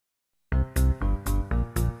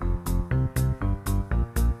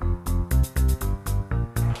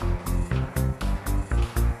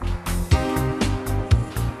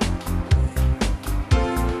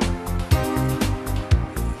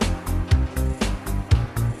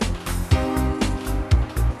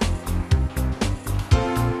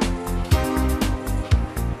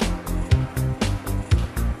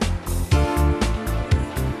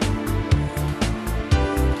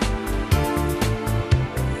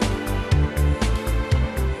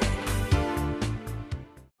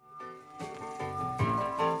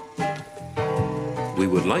we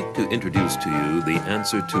would like to introduce to you the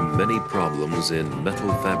answer to many problems in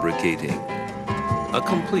metal fabricating. A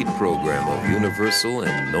complete program of universal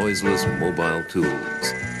and noiseless mobile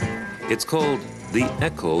tools. It's called the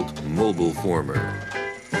Eckold Mobile Former.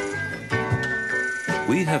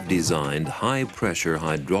 We have designed high-pressure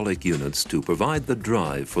hydraulic units to provide the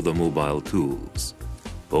drive for the mobile tools.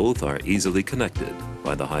 Both are easily connected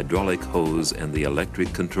by the hydraulic hose and the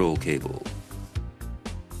electric control cable.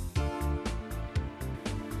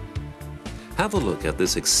 Have a look at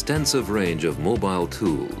this extensive range of mobile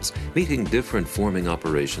tools, meeting different forming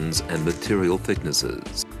operations and material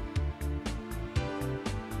thicknesses.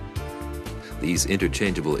 These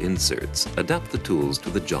interchangeable inserts adapt the tools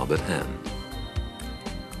to the job at hand.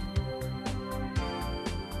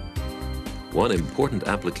 One important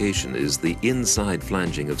application is the inside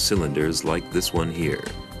flanging of cylinders like this one here.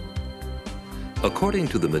 According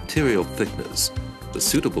to the material thickness, the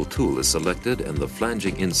suitable tool is selected and the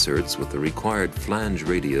flanging inserts with the required flange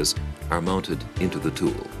radius are mounted into the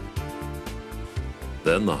tool.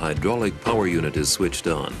 Then the hydraulic power unit is switched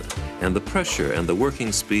on, and the pressure and the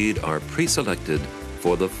working speed are pre-selected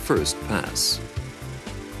for the first pass.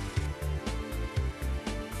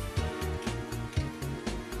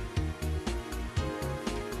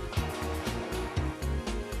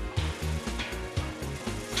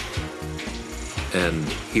 And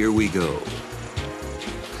here we go.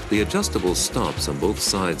 The adjustable stops on both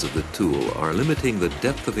sides of the tool are limiting the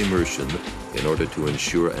depth of immersion in order to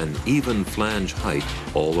ensure an even flange height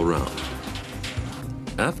all around.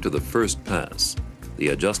 After the first pass, the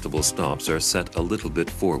adjustable stops are set a little bit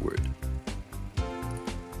forward.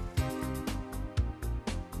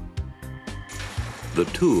 The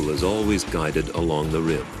tool is always guided along the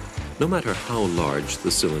rim, no matter how large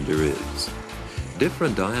the cylinder is.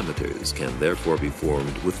 Different diameters can therefore be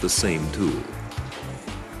formed with the same tool.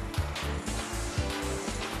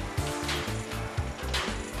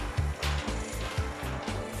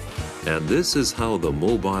 And this is how the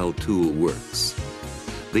mobile tool works.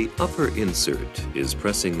 The upper insert is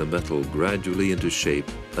pressing the metal gradually into shape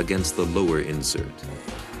against the lower insert.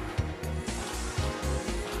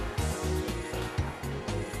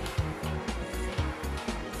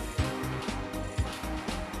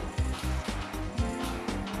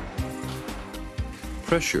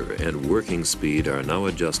 Pressure and working speed are now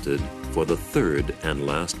adjusted for the third and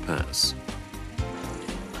last pass.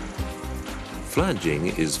 Flanging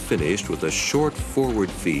is finished with a short forward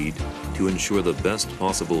feed to ensure the best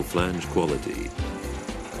possible flange quality.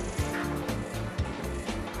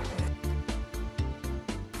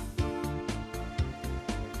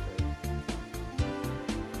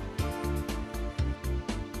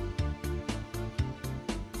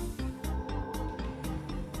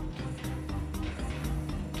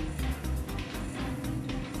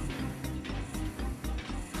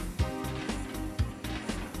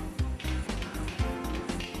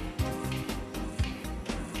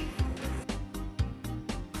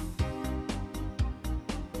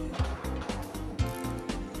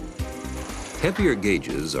 Heavier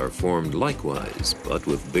gauges are formed likewise, but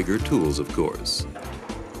with bigger tools, of course.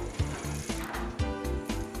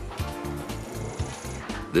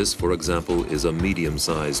 This, for example, is a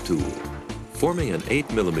medium-sized tool, forming an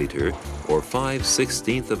 8mm or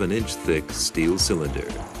 5/16 of an inch thick steel cylinder.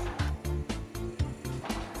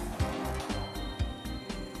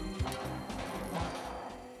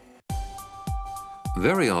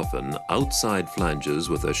 Very often, outside flanges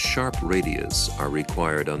with a sharp radius are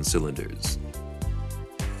required on cylinders.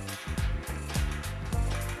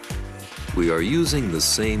 We are using the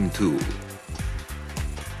same tool.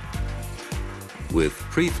 With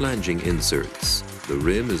pre-flanging inserts, the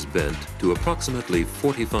rim is bent to approximately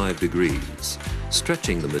 45 degrees,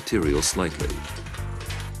 stretching the material slightly.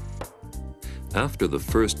 After the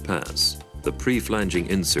first pass, the pre-flanging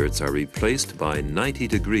inserts are replaced by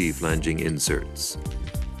 90-degree flanging inserts.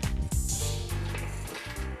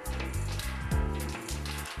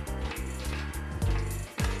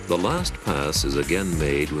 The last pass is again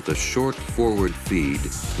made with a short forward feed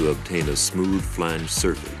to obtain a smooth flange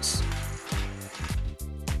surface.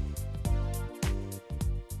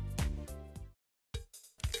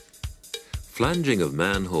 Flanging of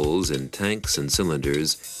manholes in tanks and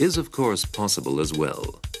cylinders is of course possible as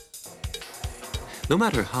well. No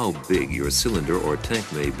matter how big your cylinder or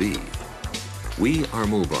tank may be, we are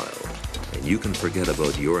mobile, and you can forget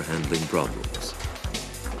about your handling problems.